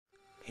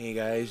Hey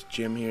guys,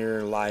 Jim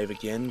here live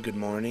again. Good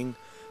morning.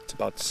 It's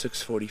about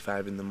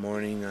 6:45 in the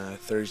morning,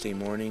 Thursday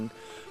morning.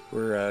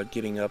 We're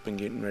getting up and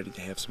getting ready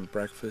to have some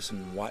breakfast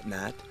and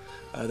whatnot.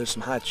 There's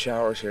some hot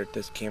showers here at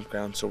this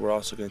campground, so we're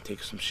also going to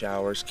take some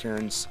showers.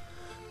 Karen's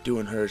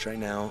doing hers right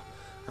now.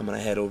 I'm going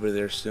to head over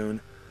there soon.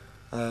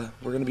 We're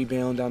going to be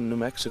bailing down to New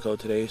Mexico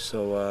today,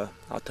 so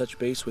I'll touch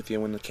base with you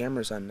when the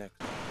camera's on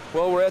next.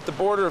 Well, we're at the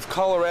border of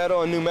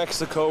Colorado and New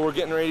Mexico. We're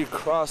getting ready to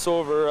cross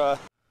over.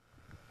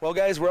 Well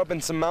guys, we're up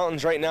in some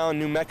mountains right now in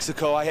New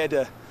Mexico. I had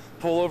to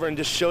pull over and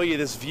just show you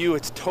this view.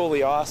 It's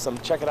totally awesome.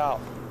 Check it out.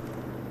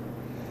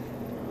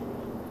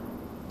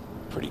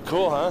 Pretty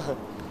cool, huh?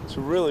 It's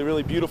really,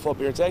 really beautiful up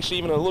here. It's actually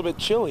even a little bit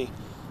chilly,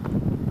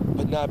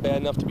 but not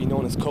bad enough to be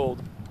known as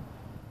cold.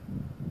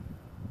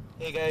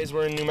 Hey guys,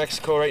 we're in New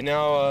Mexico right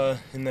now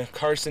in the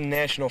Carson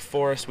National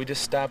Forest. We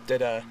just stopped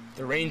at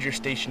the ranger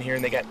station here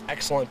and they got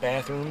excellent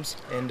bathrooms.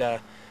 And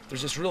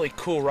there's this really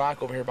cool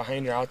rock over here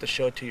behind you. I'll have to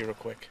show it to you real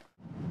quick.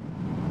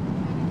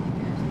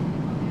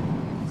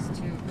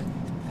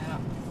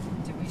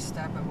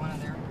 Stop at one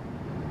of their.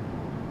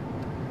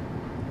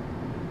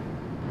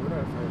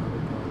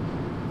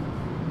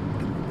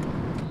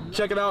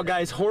 Check it out,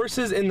 guys.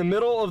 Horses in the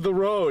middle of the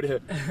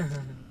road.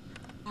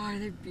 Oh,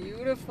 they're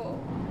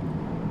beautiful.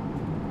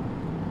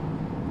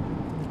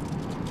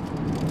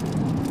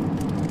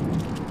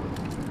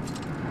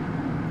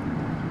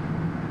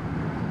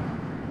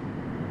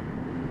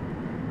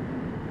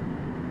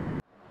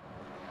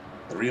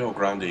 The Rio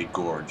Grande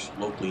Gorge,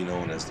 locally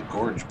known as the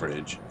Gorge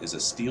Bridge, is a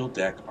steel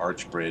deck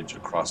arch bridge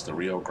across the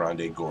Rio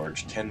Grande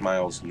Gorge 10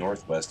 miles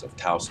northwest of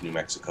Taos, New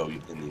Mexico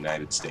in the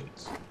United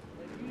States.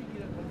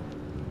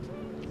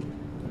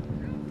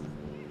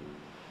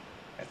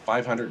 At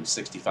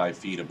 565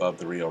 feet above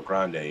the Rio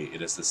Grande,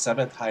 it is the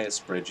 7th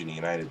highest bridge in the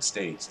United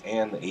States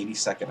and the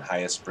 82nd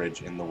highest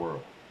bridge in the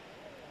world.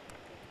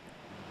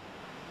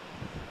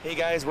 Hey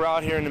guys, we're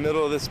out here in the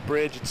middle of this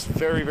bridge. It's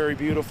very, very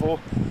beautiful.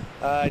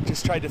 I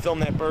just tried to film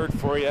that bird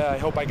for you. I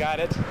hope I got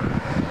it.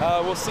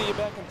 We'll see you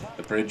back in town.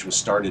 The bridge was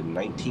started in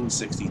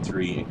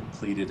 1963 and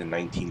completed in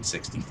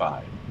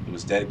 1965. It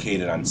was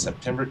dedicated on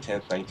September 10,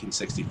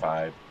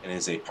 1965, and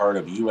is a part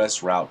of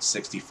U.S. Route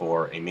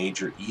 64, a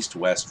major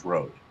east-west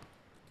road.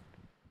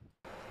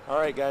 All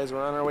right, guys,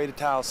 we're on our way to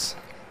Taos.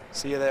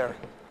 See you there.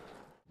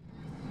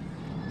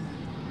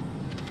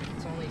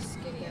 It's only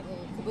skinny, a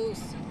little caboose.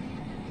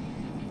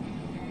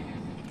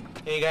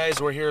 Hey guys,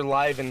 we're here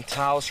live in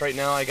Taos right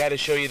now. I got to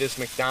show you this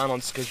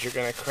McDonald's because you're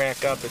going to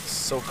crack up. It's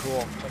so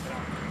cool. Check it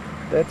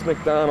out. That's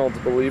McDonald's,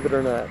 believe it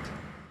or not.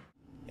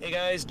 Hey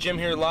guys, Jim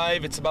here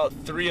live. It's about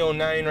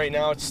 3:09 right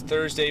now. It's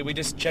Thursday. We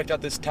just checked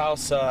out this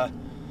Taos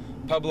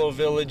Pueblo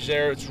village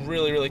there. It's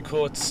really, really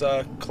cool. It's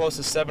close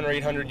to 700 or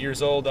 800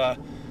 years old. I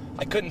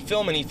couldn't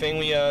film anything.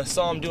 We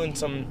saw them doing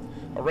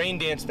a rain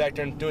dance back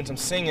there and doing some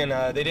singing.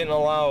 They didn't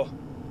allow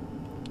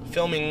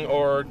filming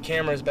or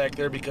cameras back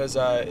there because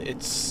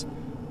it's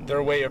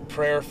their way of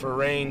prayer for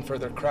rain for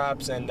their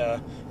crops, and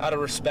out of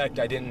respect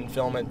I didn't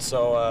film it,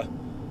 so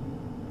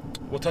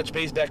we'll touch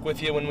base back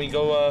with you when we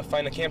go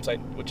find a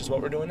campsite, which is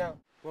what we're doing now.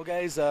 Well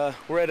guys,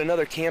 we're at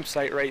another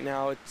campsite right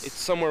now. It's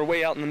somewhere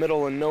way out in the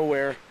middle of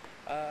nowhere.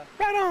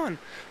 Right on!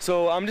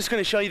 So I'm just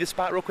going to show you the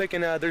spot real quick,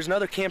 and there's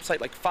another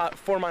campsite like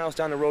 4 miles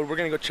down the road. We're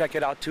going to go check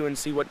it out too and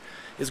see what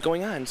is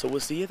going on, so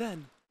we'll see you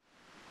then.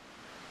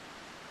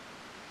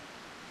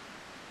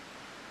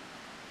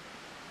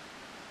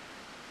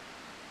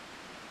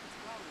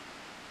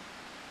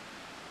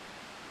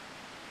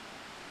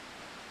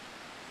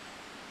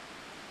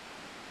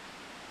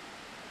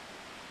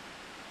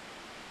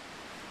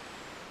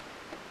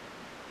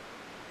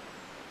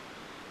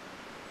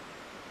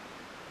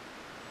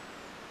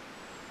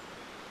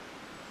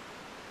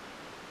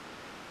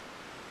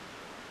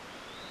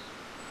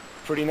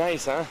 Pretty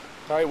nice, huh?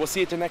 All right, we'll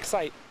see you at the next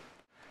site.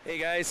 Hey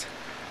guys,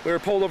 we were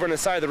pulled over on the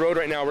side of the road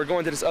right now. We're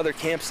going to this other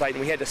campsite and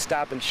we had to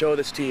stop and show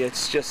this to you.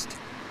 It's just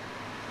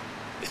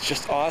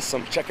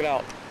awesome. Check it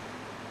out.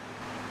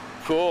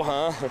 Cool,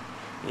 huh?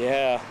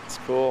 Yeah, it's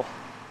cool.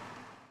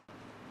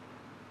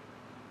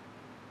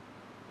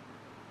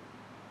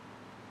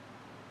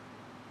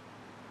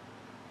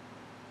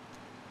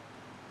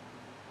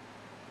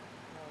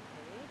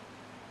 Okay.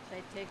 Should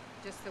I take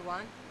just the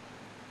one?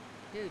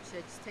 Dude, should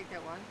I just take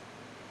that one?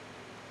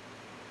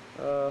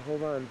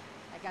 Hold on.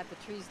 I got the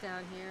trees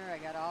down here. I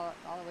got all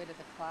the way to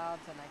the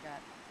clouds, and I got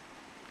up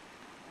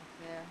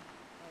there.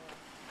 Oh,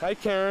 Hi,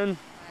 Karen.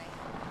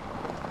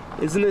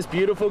 hi. Isn't this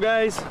beautiful,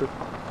 guys? Aspen.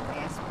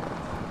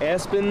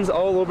 Aspens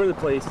all over the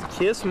place.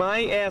 Kiss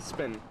my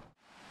aspen.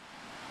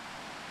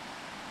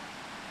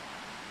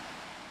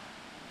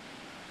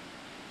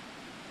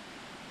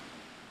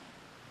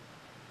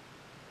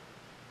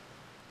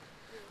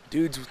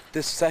 Dudes,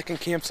 this second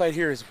campsite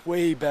here is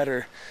way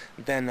better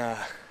than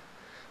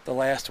the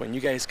last one.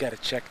 You guys gotta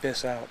check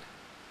this out.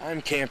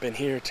 I'm camping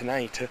here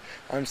tonight.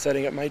 I'm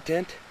setting up my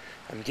tent.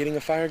 I'm getting a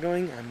fire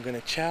going. I'm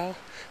gonna chow.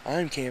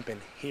 I'm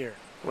camping here.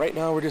 Right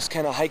now we're just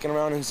kind of hiking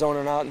around and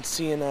zoning out and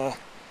seeing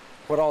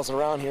what all's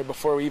around here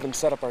before we even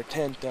set up our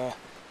tent.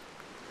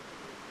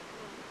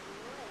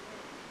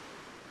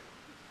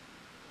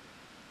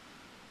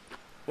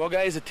 Well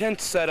guys, the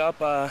tent's set up.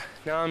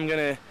 Now I'm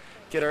gonna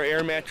get our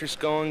air mattress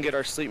going, get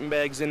our sleeping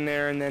bags in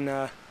there, and then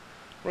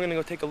we're gonna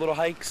go take a little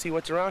hike, see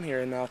what's around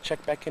here, and I'll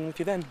check back in with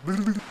you then.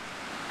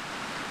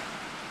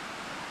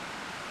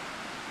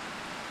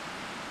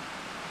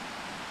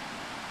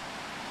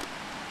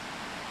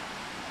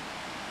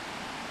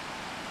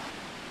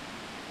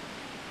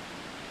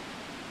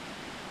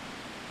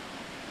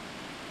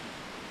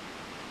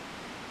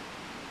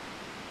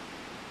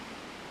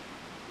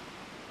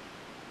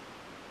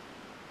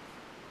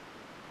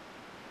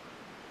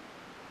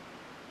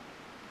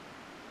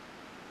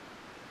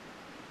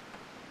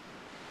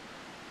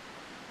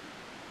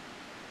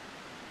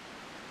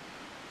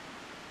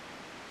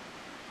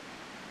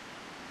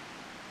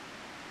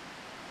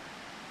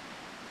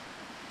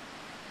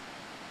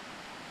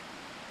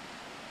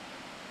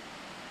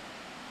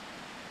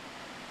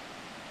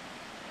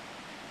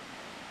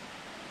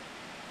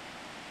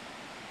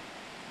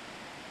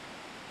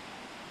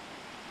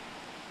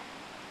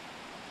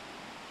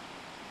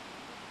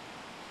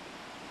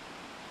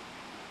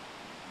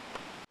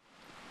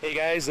 Hey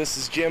guys, this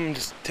is Jim,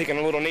 just taking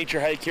a little nature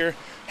hike here.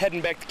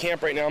 Heading back to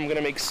camp right now. I'm gonna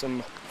make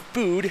some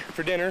food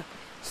for dinner.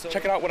 So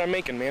check it out what I'm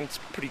making, man. It's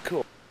pretty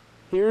cool.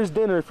 Here's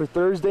dinner for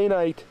Thursday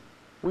night.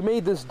 We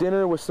made this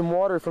dinner with some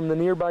water from the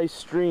nearby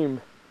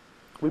stream.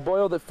 We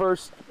boiled it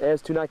first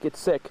as to not get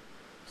sick.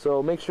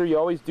 So make sure you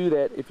always do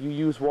that if you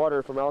use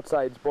water from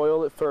outside.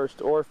 Boil it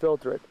first or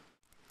filter it.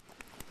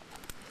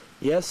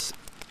 Yes,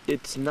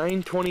 it's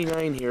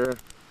 9:29 here,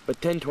 but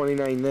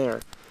 10:29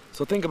 there.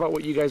 So think about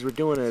what you guys were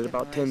doing at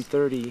about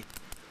 10:30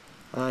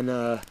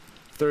 on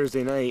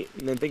Thursday night,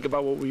 and then think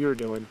about what we were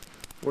doing.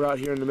 We're out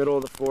here in the middle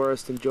of the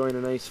forest enjoying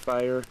a nice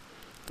fire.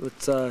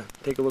 Let's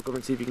take a look over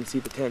and see if you can see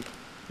the tent.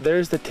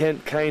 There's the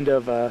tent, kind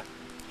of.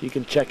 You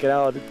can check it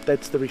out.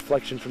 That's the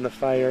reflection from the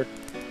fire.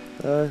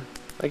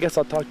 I guess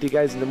I'll talk to you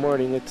guys in the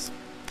morning. It's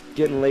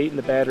getting late and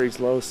the battery's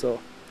low, so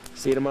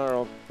see you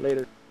tomorrow.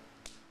 Later.